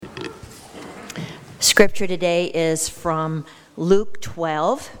Scripture today is from Luke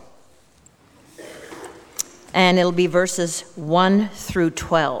 12, and it'll be verses 1 through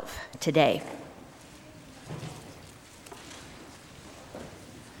 12 today.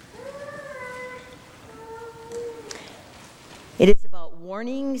 It is about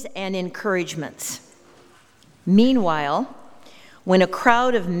warnings and encouragements. Meanwhile, when a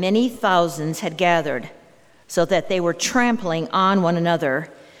crowd of many thousands had gathered so that they were trampling on one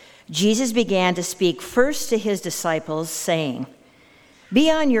another, Jesus began to speak first to his disciples, saying,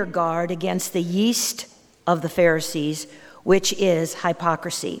 "Be on your guard against the yeast of the Pharisees, which is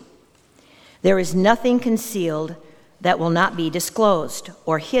hypocrisy. There is nothing concealed that will not be disclosed,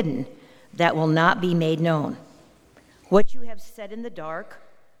 or hidden that will not be made known. What you have said in the dark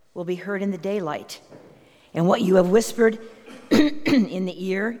will be heard in the daylight, and what you have whispered in the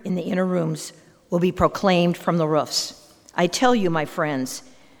ear in the inner rooms will be proclaimed from the roofs. I tell you, my friends,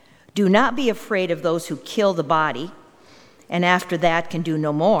 do not be afraid of those who kill the body, and after that can do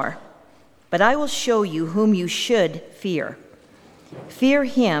no more. But I will show you whom you should fear. Fear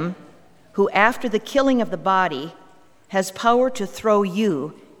him who, after the killing of the body, has power to throw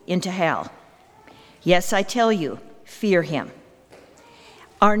you into hell. Yes, I tell you, fear him.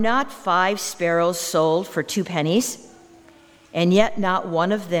 Are not 5 sparrows sold for 2 pennies? And yet not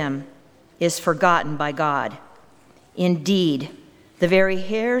one of them is forgotten by God. Indeed, the very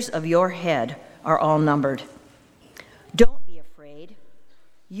hairs of your head are all numbered. Don't be afraid.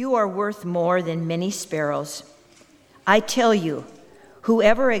 You are worth more than many sparrows. I tell you,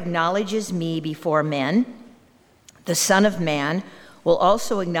 whoever acknowledges me before men, the Son of Man will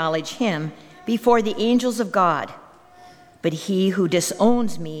also acknowledge him before the angels of God. But he who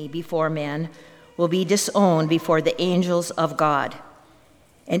disowns me before men will be disowned before the angels of God.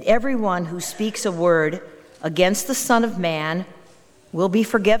 And everyone who speaks a word against the Son of Man will be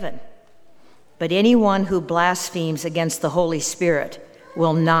forgiven. But anyone who blasphemes against the Holy Spirit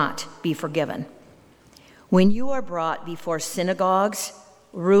will not be forgiven. When you are brought before synagogues,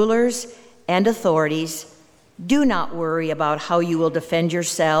 rulers, and authorities, do not worry about how you will defend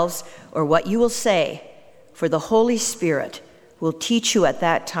yourselves or what you will say, for the Holy Spirit will teach you at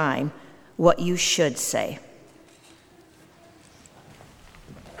that time what you should say."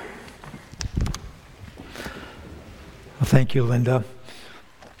 Well, thank you, Linda.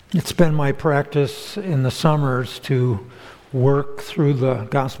 It's been my practice in the summers to work through the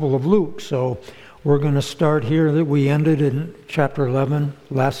Gospel of Luke. So we're going to start here. We ended in chapter 11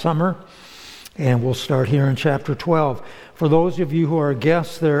 last summer, and we'll start here in chapter 12. For those of you who are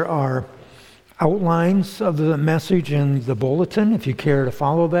guests, there are outlines of the message in the bulletin, if you care to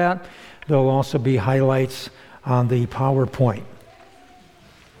follow that. There'll also be highlights on the PowerPoint.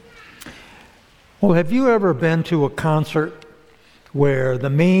 Well, have you ever been to a concert where the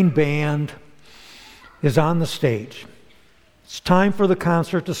main band is on the stage? It's time for the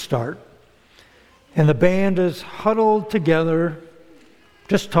concert to start, and the band is huddled together,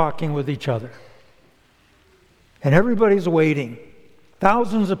 just talking with each other. And everybody's waiting.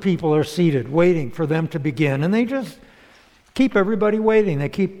 Thousands of people are seated, waiting for them to begin, and they just keep everybody waiting. They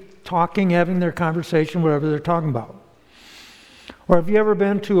keep talking, having their conversation, whatever they're talking about. Or have you ever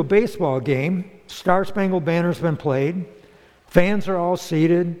been to a baseball game? Star-Spangled Banner's been played. Fans are all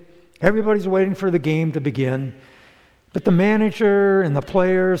seated. Everybody's waiting for the game to begin. But the manager and the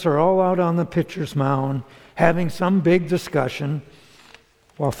players are all out on the pitcher's mound having some big discussion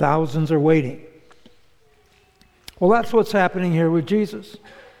while thousands are waiting. Well, that's what's happening here with Jesus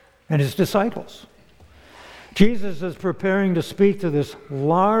and his disciples. Jesus is preparing to speak to this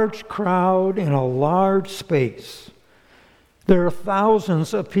large crowd in a large space. There are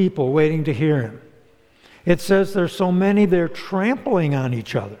thousands of people waiting to hear him. It says there's so many they're trampling on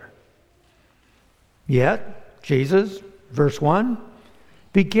each other. Yet, Jesus, verse 1,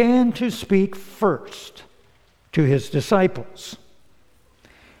 began to speak first to his disciples.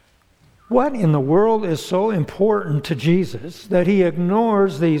 What in the world is so important to Jesus that he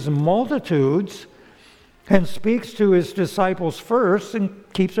ignores these multitudes and speaks to his disciples first and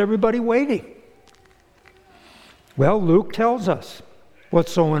keeps everybody waiting? Well, Luke tells us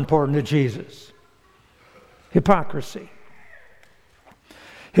what's so important to Jesus. Hypocrisy.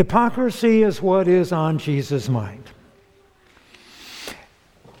 Hypocrisy is what is on Jesus' mind.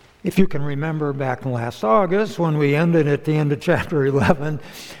 If you can remember back in last August when we ended at the end of chapter 11,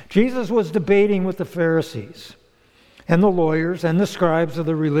 Jesus was debating with the Pharisees and the lawyers and the scribes of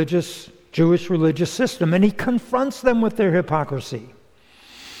the Jewish religious system, and he confronts them with their hypocrisy.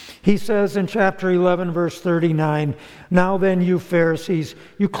 He says in chapter 11, verse 39, "Now then, you Pharisees,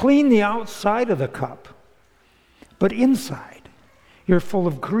 you clean the outside of the cup, but inside you're full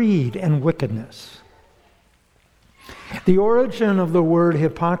of greed and wickedness. The origin of the word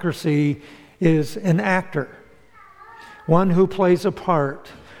hypocrisy is an actor, one who plays a part,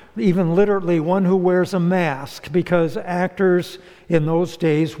 even literally one who wears a mask, because actors in those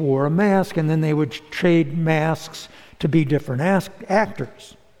days wore a mask and then they would trade masks to be different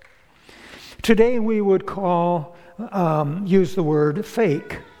actors. Today we would use the word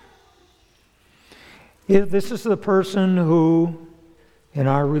fake. This is the person who, in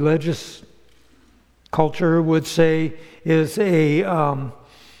our religious culture, would say is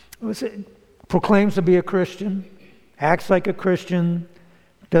proclaims to be a Christian, acts like a Christian,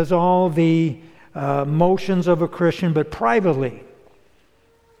 does all the motions of a Christian, but privately,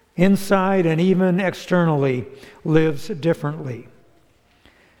 inside and even externally, lives differently.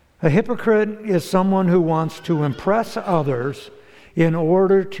 A hypocrite is someone who wants to impress others in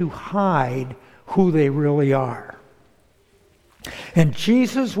order to hide who they really are. And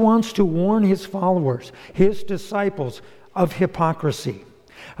Jesus wants to warn his followers, his disciples, of hypocrisy,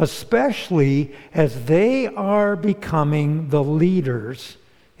 especially as they are becoming the leaders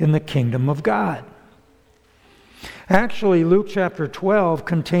in the kingdom of God. Actually, Luke chapter 12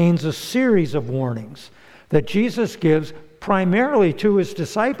 contains a series of warnings that Jesus gives primarily to his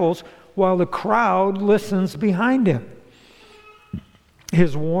disciples while the crowd listens behind him.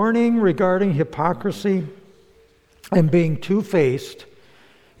 His warning regarding hypocrisy and being two-faced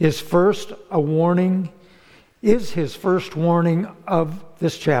is his first warning of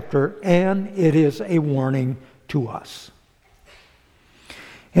this chapter, and it is a warning to us.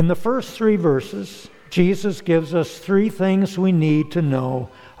 In the first 3 verses, Jesus gives us 3 things we need to know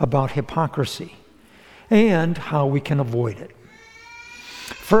about hypocrisy and how we can avoid it.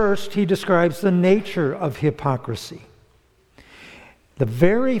 First, he describes the nature of hypocrisy. The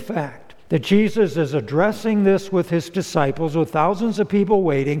very fact that Jesus is addressing this with his disciples, with thousands of people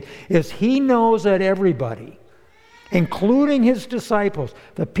waiting, is he knows that everybody, including his disciples,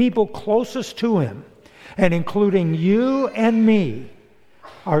 the people closest to him, and including you and me,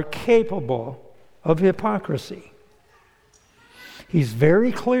 are capable of hypocrisy. He's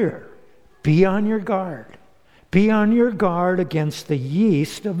very clear. Be on your guard. Be on your guard against the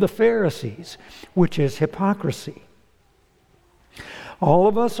yeast of the Pharisees, which is hypocrisy. All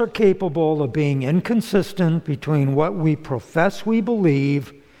of us are capable of being inconsistent between what we profess we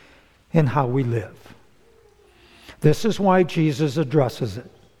believe and how we live. This is why Jesus addresses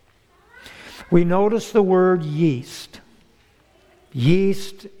it. We notice the word yeast.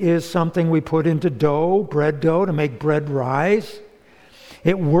 Yeast is something we put into dough, bread dough, to make bread rise.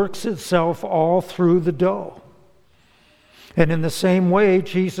 It works itself all through the dough. And in the same way,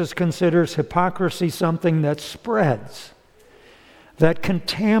 Jesus considers hypocrisy something that spreads, that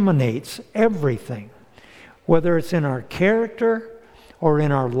contaminates everything, whether it's in our character or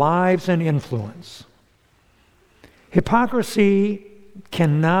in our lives and influence. Hypocrisy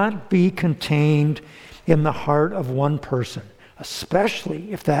cannot be contained in the heart of one person,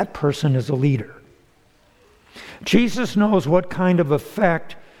 especially if that person is a leader. Jesus knows what kind of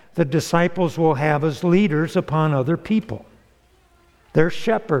effect the disciples will have as leaders upon other people. They're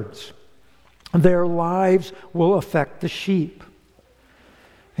shepherds. Their lives will affect the sheep.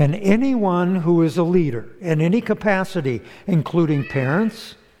 And anyone who is a leader in any capacity, including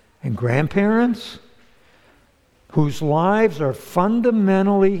parents and grandparents, whose lives are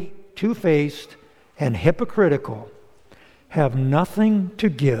fundamentally two-faced and hypocritical, have nothing to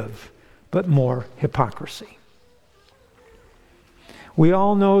give but more hypocrisy. We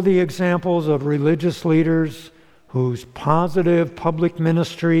all know the examples of religious leaders whose positive public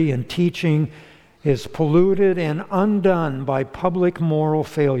ministry and teaching is polluted and undone by public moral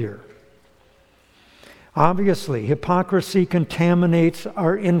failure. Obviously, hypocrisy contaminates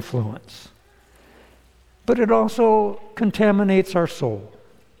our influence, but it also contaminates our soul.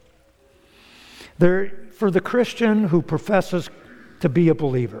 For the Christian who professes to be a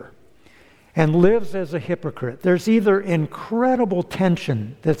believer and lives as a hypocrite, there's either incredible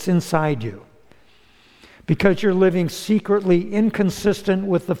tension that's inside you because you're living secretly inconsistent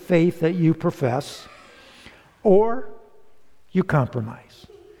with the faith that you profess, or you compromise.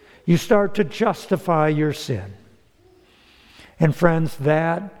 You start to justify your sin. And friends,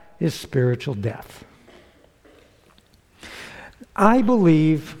 that is spiritual death. I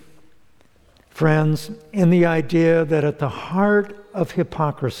believe, friends, in the idea that at the heart of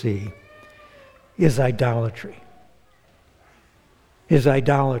hypocrisy is idolatry.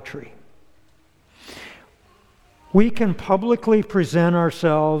 We can publicly present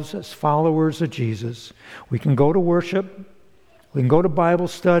ourselves as followers of Jesus. We can go to worship. We can go to Bible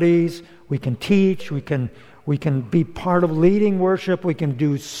studies. We can teach. We can We can be part of leading worship. We can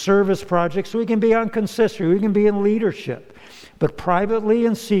do service projects. We can be on consistory. We can be in leadership. But privately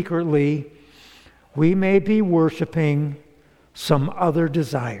and secretly, we may be worshiping some other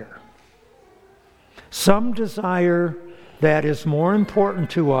desire. Some desire that is more important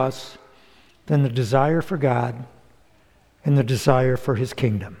to us than the desire for God and the desire for His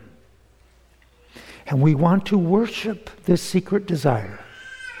kingdom. And we want to worship this secret desire.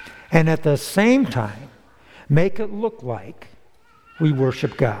 And at the same time, make it look like we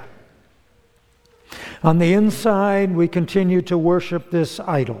worship God. On the inside, we continue to worship this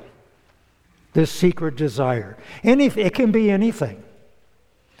idol, this secret desire. It can be anything.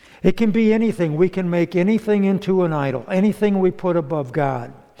 It can be anything. We can make anything into an idol, anything we put above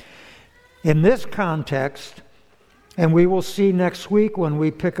God. In this context, and we will see next week when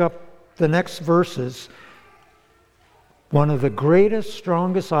we pick up the next verses, one of the greatest,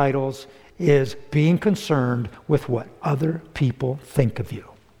 strongest idols is being concerned with what other people think of you.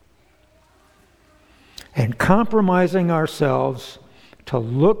 And compromising ourselves to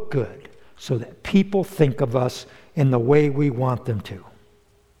look good so that people think of us in the way we want them to.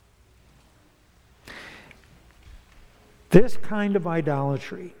 This kind of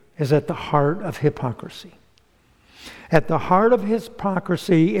idolatry is at the heart of hypocrisy. At the heart of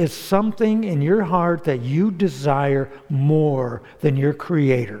hypocrisy is something in your heart that you desire more than your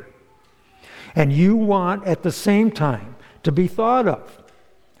Creator. And you want at the same time to be thought of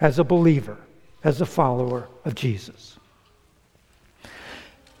as a believer, as a follower of Jesus.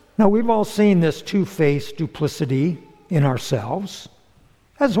 Now, we've all seen this two-faced duplicity in ourselves,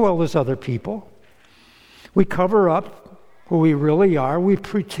 as well as other people. We cover up who we really are. We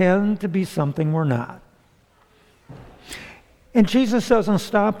pretend to be something we're not. And Jesus doesn't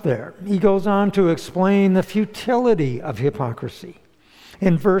stop there. He goes on to explain the futility of hypocrisy.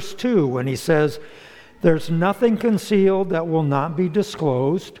 In verse 2, when he says, "There's nothing concealed that will not be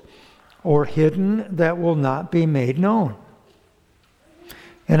disclosed, or hidden that will not be made known."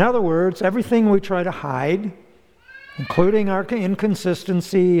 In other words, everything we try to hide, including our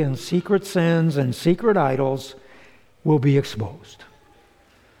inconsistency and secret sins and secret idols, will be exposed.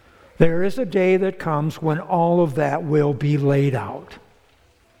 There is a day that comes when all of that will be laid out.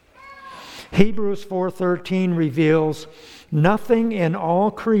 Hebrews 4:13 reveals, "Nothing in all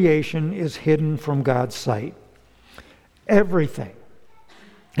creation is hidden from God's sight. Everything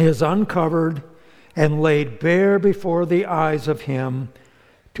is uncovered and laid bare before the eyes of Him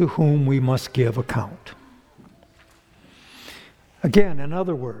to whom we must give account." Again, in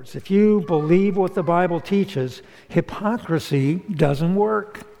other words, if you believe what the Bible teaches, hypocrisy doesn't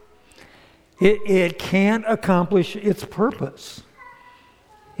work. It can't accomplish its purpose.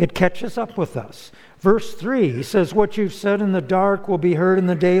 It catches up with us. Verse 3, he says, "What you've said in the dark will be heard in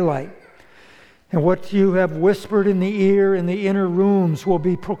the daylight, and what you have whispered in the ear in the inner rooms will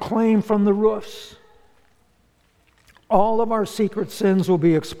be proclaimed from the roofs." All of our secret sins will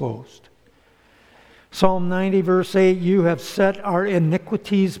be exposed. Psalm 90, verse 8, "You have set our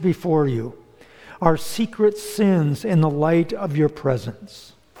iniquities before you, our secret sins in the light of your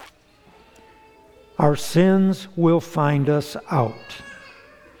presence." Our sins will find us out.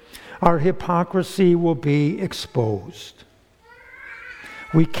 Our hypocrisy will be exposed.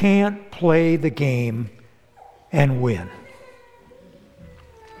 We can't play the game and win.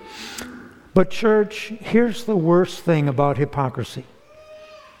 But church, here's the worst thing about hypocrisy.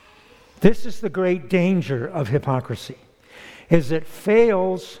 This is the great danger of hypocrisy, is it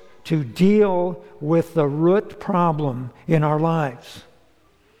fails to deal with the root problem in our lives.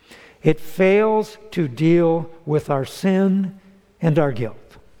 It fails to deal with our sin and our guilt.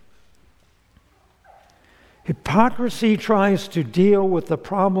 Hypocrisy tries to deal with the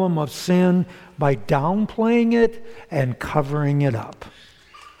problem of sin by downplaying it and covering it up.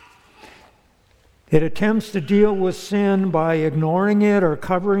 It attempts to deal with sin by ignoring it or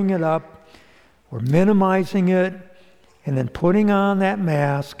covering it up or minimizing it and then putting on that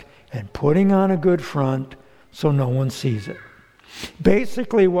mask and putting on a good front so no one sees it.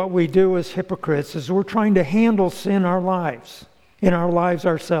 Basically, what we do as hypocrites is we're trying to handle sin in our lives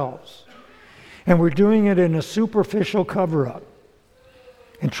ourselves. And we're doing it in a superficial cover-up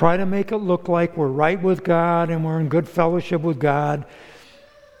and try to make it look like we're right with God and we're in good fellowship with God,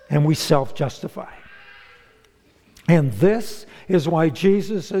 and we self-justify. And this is why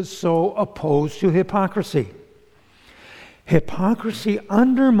Jesus is so opposed to hypocrisy. Hypocrisy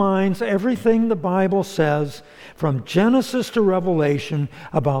undermines everything the Bible says from Genesis to Revelation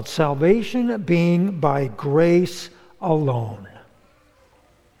about salvation being by grace alone.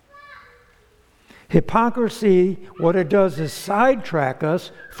 Hypocrisy, what it does is sidetrack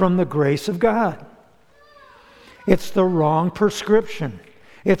us from the grace of God. It's the wrong prescription.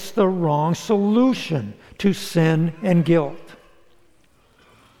 It's the wrong solution to sin and guilt.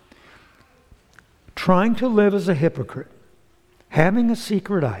 Trying to live as a hypocrite, having a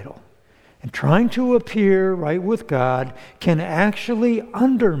secret idol, and trying to appear right with God can actually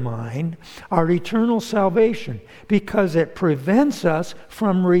undermine our eternal salvation because it prevents us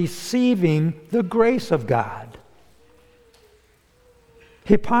from receiving the grace of God.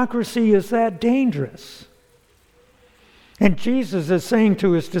 Hypocrisy is that dangerous. And Jesus is saying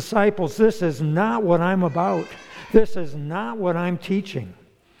to his disciples, this is not what I'm about. This is not what I'm teaching.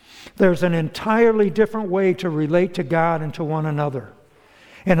 There's an entirely different way to relate to God and to one another.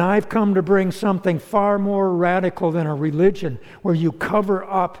 And I've come to bring something far more radical than a religion where you cover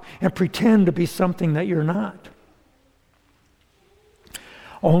up and pretend to be something that you're not.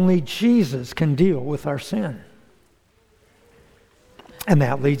 Only Jesus can deal with our sin. And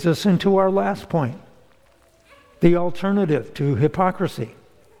that leads us into our last point, the alternative to hypocrisy.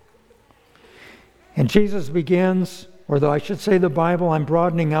 And Jesus begins, or I should say the Bible, I'm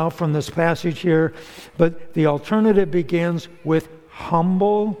broadening out from this passage here, but the alternative begins with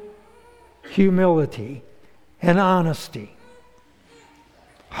humble humility and honesty.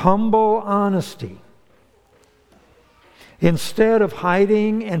 Humble honesty. Instead of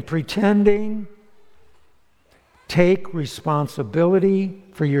hiding and pretending, take responsibility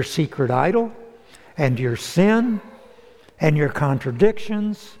for your secret idol and your sin and your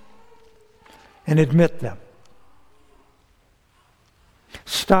contradictions and admit them.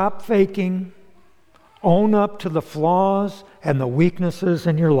 Stop faking. Own up to the flaws and the weaknesses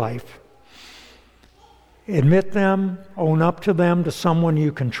in your life. Admit them, own up to them to someone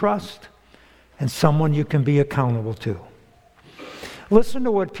you can trust and someone you can be accountable to. Listen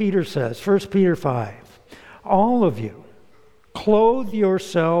to what Peter says, 1 Peter 5. All of you, clothe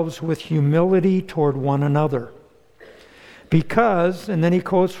yourselves with humility toward one another. Because, and then he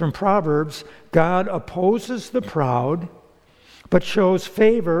quotes from Proverbs, God opposes the proud, but shows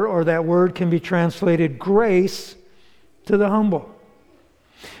favor, or that word can be translated grace, to the humble.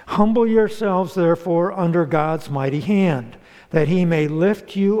 Humble yourselves, therefore, under God's mighty hand, that he may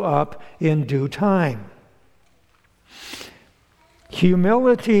lift you up in due time.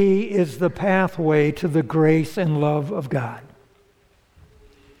 Humility is the pathway to the grace and love of God.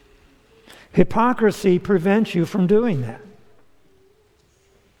 Hypocrisy prevents you from doing that.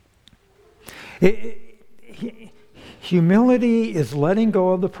 Humility is letting go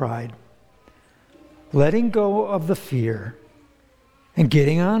of the pride, letting go of the fear, and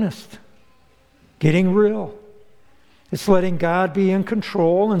getting honest, getting real. It's letting God be in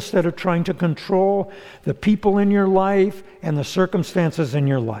control instead of trying to control the people in your life and the circumstances in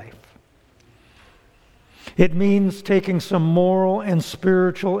your life. It means taking some moral and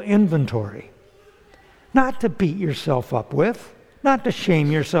spiritual inventory, not to beat yourself up with, not to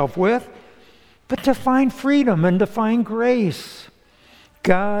shame yourself with, but to find freedom and to find grace.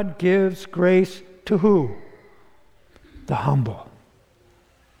 God gives grace to who? The humble.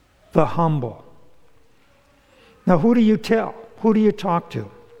 The humble. Now, who do you tell? Who do you talk to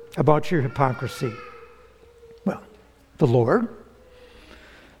about your hypocrisy? Well, the Lord,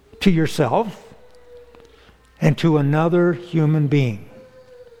 to yourself, and to another human being.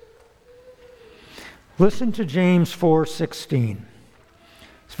 Listen to James 4:16.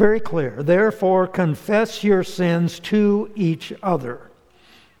 It's very clear. Therefore, confess your sins to each other.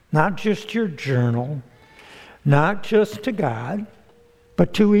 Not just your journal, not just to God,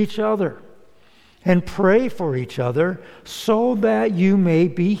 but to each other. And pray for each other so that you may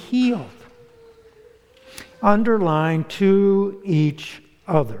be healed. Underline to each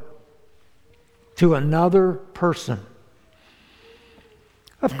other. To another person.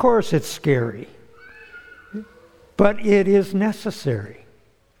 Of course, it's scary, but it is necessary.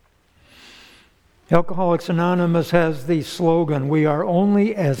 Alcoholics Anonymous has the slogan, we are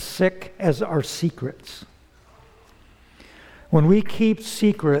only as sick as our secrets. When we keep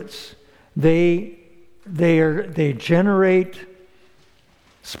secrets, they generate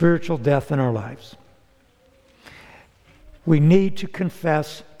spiritual death in our lives. We need to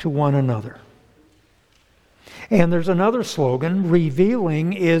confess to one another. And there's another slogan,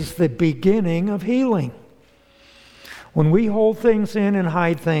 revealing is the beginning of healing. When we hold things in and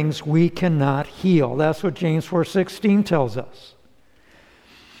hide things, we cannot heal. That's what James 4:16 tells us.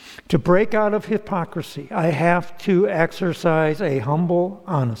 To break out of hypocrisy, I have to exercise a humble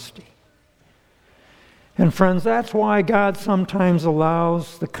honesty. And friends, that's why God sometimes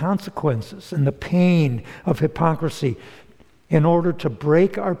allows the consequences and the pain of hypocrisy in order to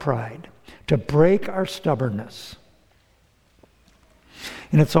break our pride, to break our stubbornness.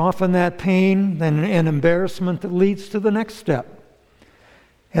 And it's often that pain and embarrassment that leads to the next step.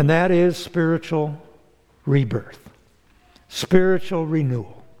 And that is spiritual rebirth, spiritual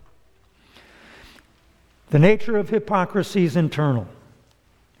renewal. The nature of hypocrisy is internal.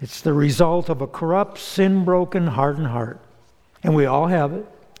 It's the result of a corrupt, sin-broken, hardened heart. And we all have it.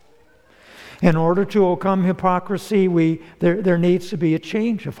 In order to overcome hypocrisy, there needs to be a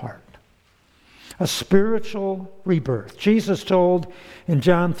change of heart. A spiritual rebirth. Jesus told in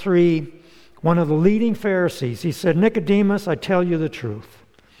John 3, one of the leading Pharisees, he said, "Nicodemus, I tell you the truth.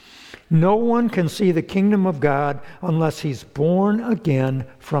 No one can see the kingdom of God unless he's born again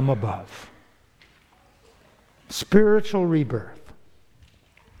from above." Spiritual rebirth.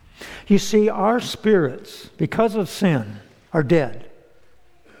 You see, our spirits, because of sin, are dead.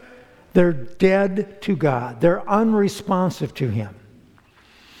 They're dead to God. They're unresponsive to Him.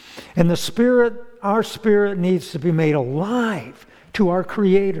 And our spirit needs to be made alive to our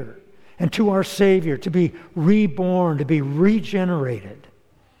Creator and to our Savior, to be reborn, to be regenerated.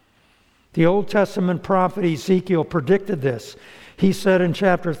 The Old Testament prophet Ezekiel predicted this. He said in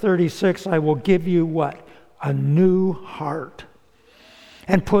chapter 36, "I will give you" what? "A new heart,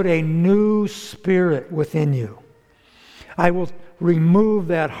 and put a new spirit within you. I will remove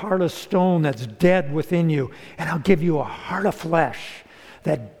that heart of stone that's dead within you, and I'll give you a heart of flesh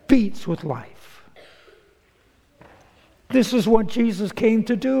that beats with life." This is what Jesus came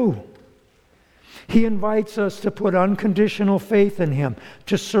to do. He invites us to put unconditional faith in Him,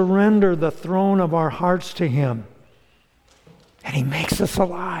 to surrender the throne of our hearts to Him. And He makes us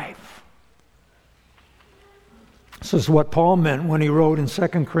alive. This is what Paul meant when he wrote in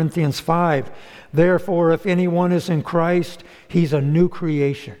 2 Corinthians 5, "Therefore, if anyone is in Christ, he's a new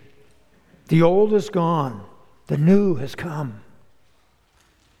creation. The old is gone, the new has come."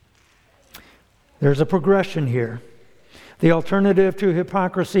 There's a progression here. The alternative to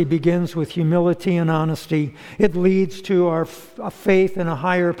hypocrisy begins with humility and honesty. It leads to our faith in a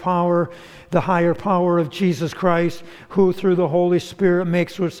higher power, the higher power of Jesus Christ, who through the Holy Spirit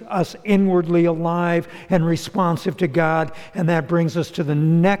makes us inwardly alive and responsive to God. And that brings us to the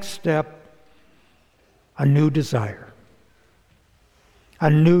next step, a new desire. A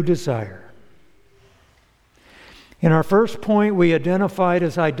new desire. In our first point, we identified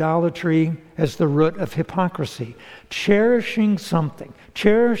as idolatry as the root of hypocrisy. Cherishing something.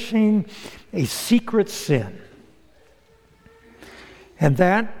 Cherishing a secret sin. And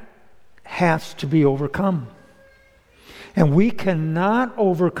that has to be overcome. And we cannot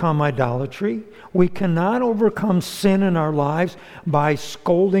overcome idolatry. We cannot overcome sin in our lives by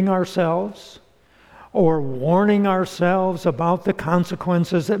scolding ourselves or warning ourselves about the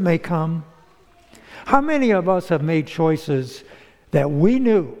consequences that may come. How many of us have made choices that we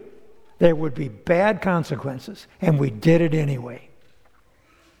knew there would be bad consequences, and we did it anyway?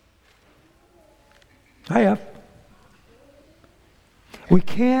 I have. We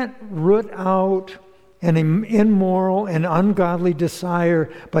can't root out an immoral and ungodly desire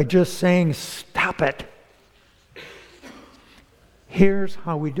by just saying, "Stop it." Here's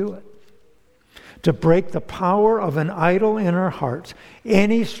how we do it. To break the power of an idol in our hearts,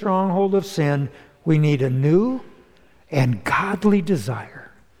 any stronghold of sin, we need a new and godly desire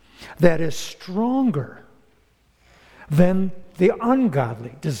that is stronger than the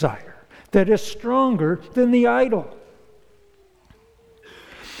ungodly desire, that is stronger than the idol.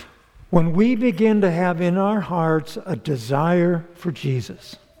 When we begin to have in our hearts a desire for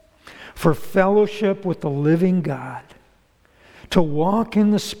Jesus, for fellowship with the living God, to walk in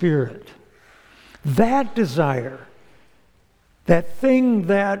the Spirit, that desire, that thing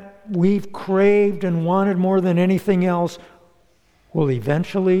that we've craved and wanted more than anything else, will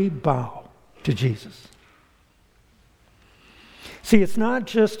eventually bow to Jesus. See, it's not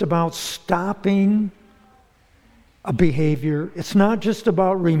just about stopping a behavior. It's not just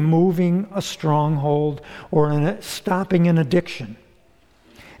about removing a stronghold or stopping an addiction.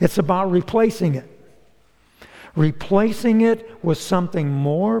 It's about replacing it. Replacing it with something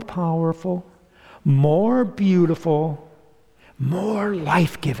more powerful, more beautiful, more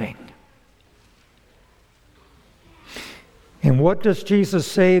life-giving. And what does Jesus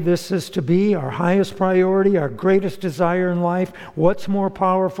say this is to be? Our highest priority, our greatest desire in life? What's more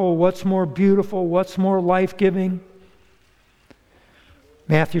powerful? What's more beautiful? What's more life-giving?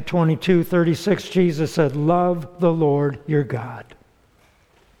 Matthew 22:36, Jesus said, "Love the Lord your God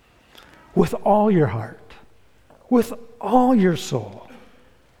with all your heart, with all your soul,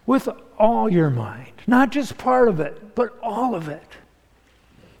 with all your mind." Not just part of it, but all of it.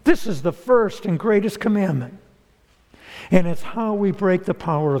 This is the first and greatest commandment. And it's how we break the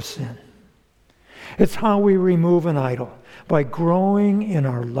power of sin. It's how we remove an idol, by growing in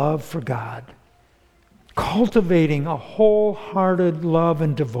our love for God, cultivating a wholehearted love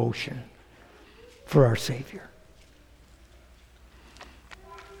and devotion for our Savior.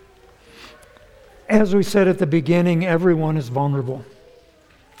 As we said at the beginning, everyone is vulnerable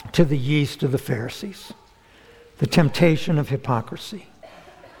to the yeast of the Pharisees, the temptation of hypocrisy.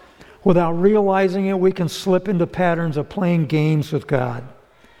 Without realizing it, we can slip into patterns of playing games with God,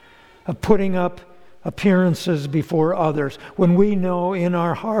 of putting up appearances before others, when we know in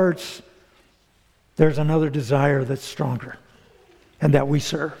our hearts there's another desire that's stronger and that we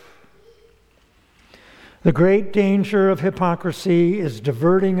serve. The great danger of hypocrisy is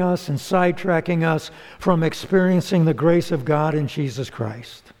diverting us and sidetracking us from experiencing the grace of God in Jesus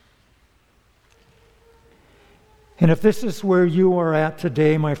Christ. And if this is where you are at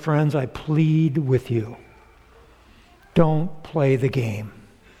today, my friends, I plead with you. Don't play the game.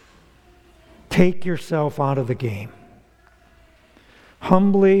 Take yourself out of the game.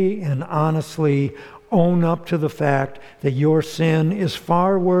 Humbly and honestly own up to the fact that your sin is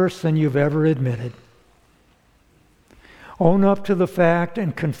far worse than you've ever admitted. Own up to the fact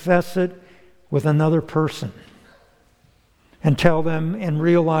and confess it with another person. And tell them and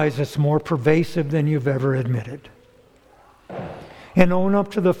realize it's more pervasive than you've ever admitted. And own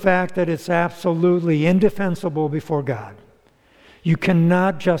up to the fact that it's absolutely indefensible before God. You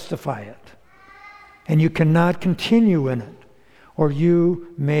cannot justify it. And you cannot continue in it, or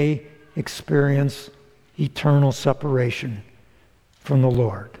you may experience eternal separation from the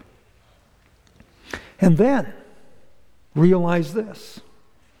Lord. And then, realize this,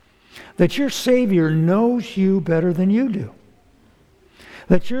 that your Savior knows you better than you do.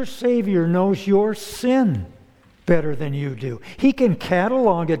 That your Savior knows your sin better than you do. He can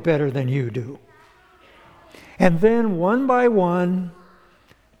catalog it better than you do. And then, one by one,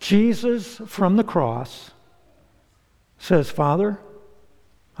 Jesus from the cross says, Father,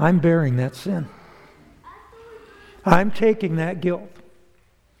 I'm bearing that sin. I'm taking that guilt.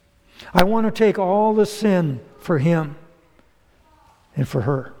 I want to take all the sin for him and for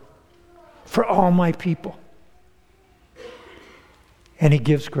her, for all my people. And he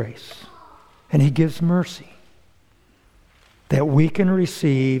gives grace and he gives mercy that we can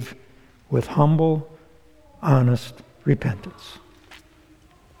receive with humble, honest repentance.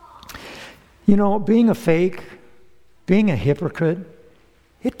 You know, being a fake, being a hypocrite,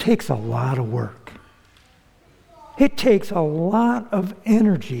 it takes a lot of work. It takes a lot of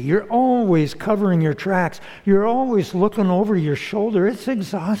energy. You're always covering your tracks. You're always looking over your shoulder. It's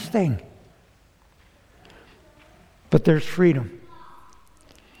exhausting. But there's freedom.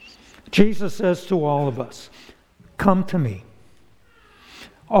 Jesus says to all of us, come to me,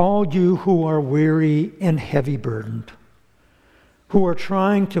 all you who are weary and heavy burdened, who are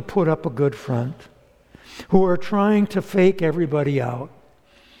trying to put up a good front, who are trying to fake everybody out,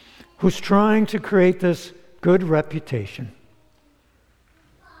 who's trying to create this good reputation.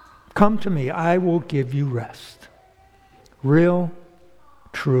 Come to me, I will give you rest. Real,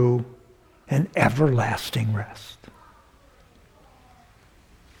 true, and everlasting rest.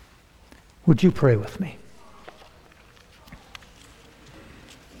 Would you pray with me?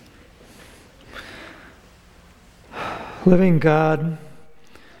 Living God,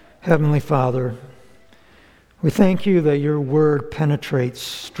 Heavenly Father, we thank you that your word penetrates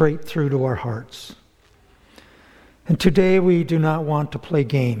straight through to our hearts. And today we do not want to play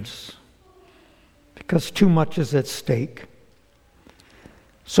games because too much is at stake.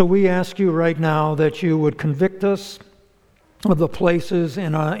 So we ask you right now that you would convict us of the places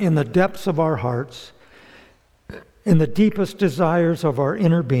in the depths of our hearts, in the deepest desires of our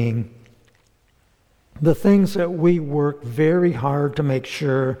inner being, the things that we work very hard to make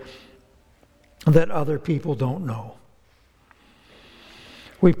sure that other people don't know.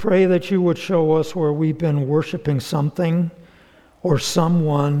 We pray that you would show us where we've been worshiping something or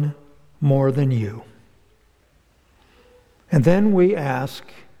someone more than you. And then we ask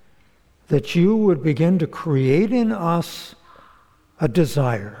that you would begin to create in us a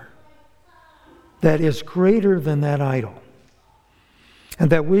desire that is greater than that idol. And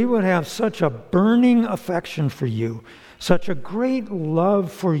that we would have such a burning affection for you, such a great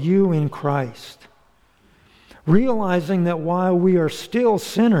love for you in Christ, realizing that while we are still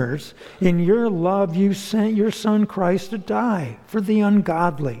sinners, in your love you sent your Son Christ to die for the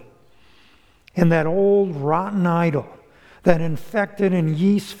ungodly. And that old rotten idol, that infected and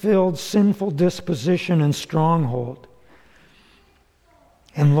yeast-filled sinful disposition and stronghold.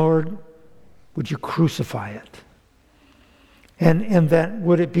 And Lord, would you crucify it? And that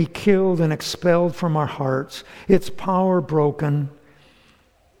would it be killed and expelled from our hearts, its power broken,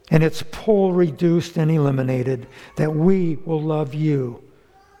 and its pull reduced and eliminated, that we will love you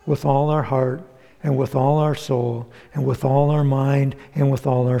with all our heart and with all our soul and with all our mind and with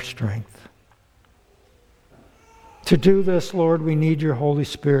all our strength. To do this, Lord, we need your Holy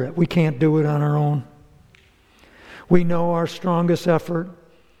Spirit. We can't do it on our own. We know our strongest effort,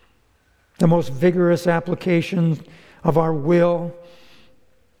 the most vigorous application of our will,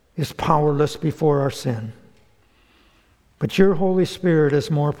 is powerless before our sin. But your Holy Spirit is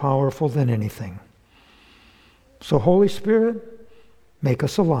more powerful than anything. So, Holy Spirit, make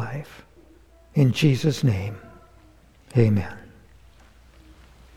us alive. In Jesus' name, amen.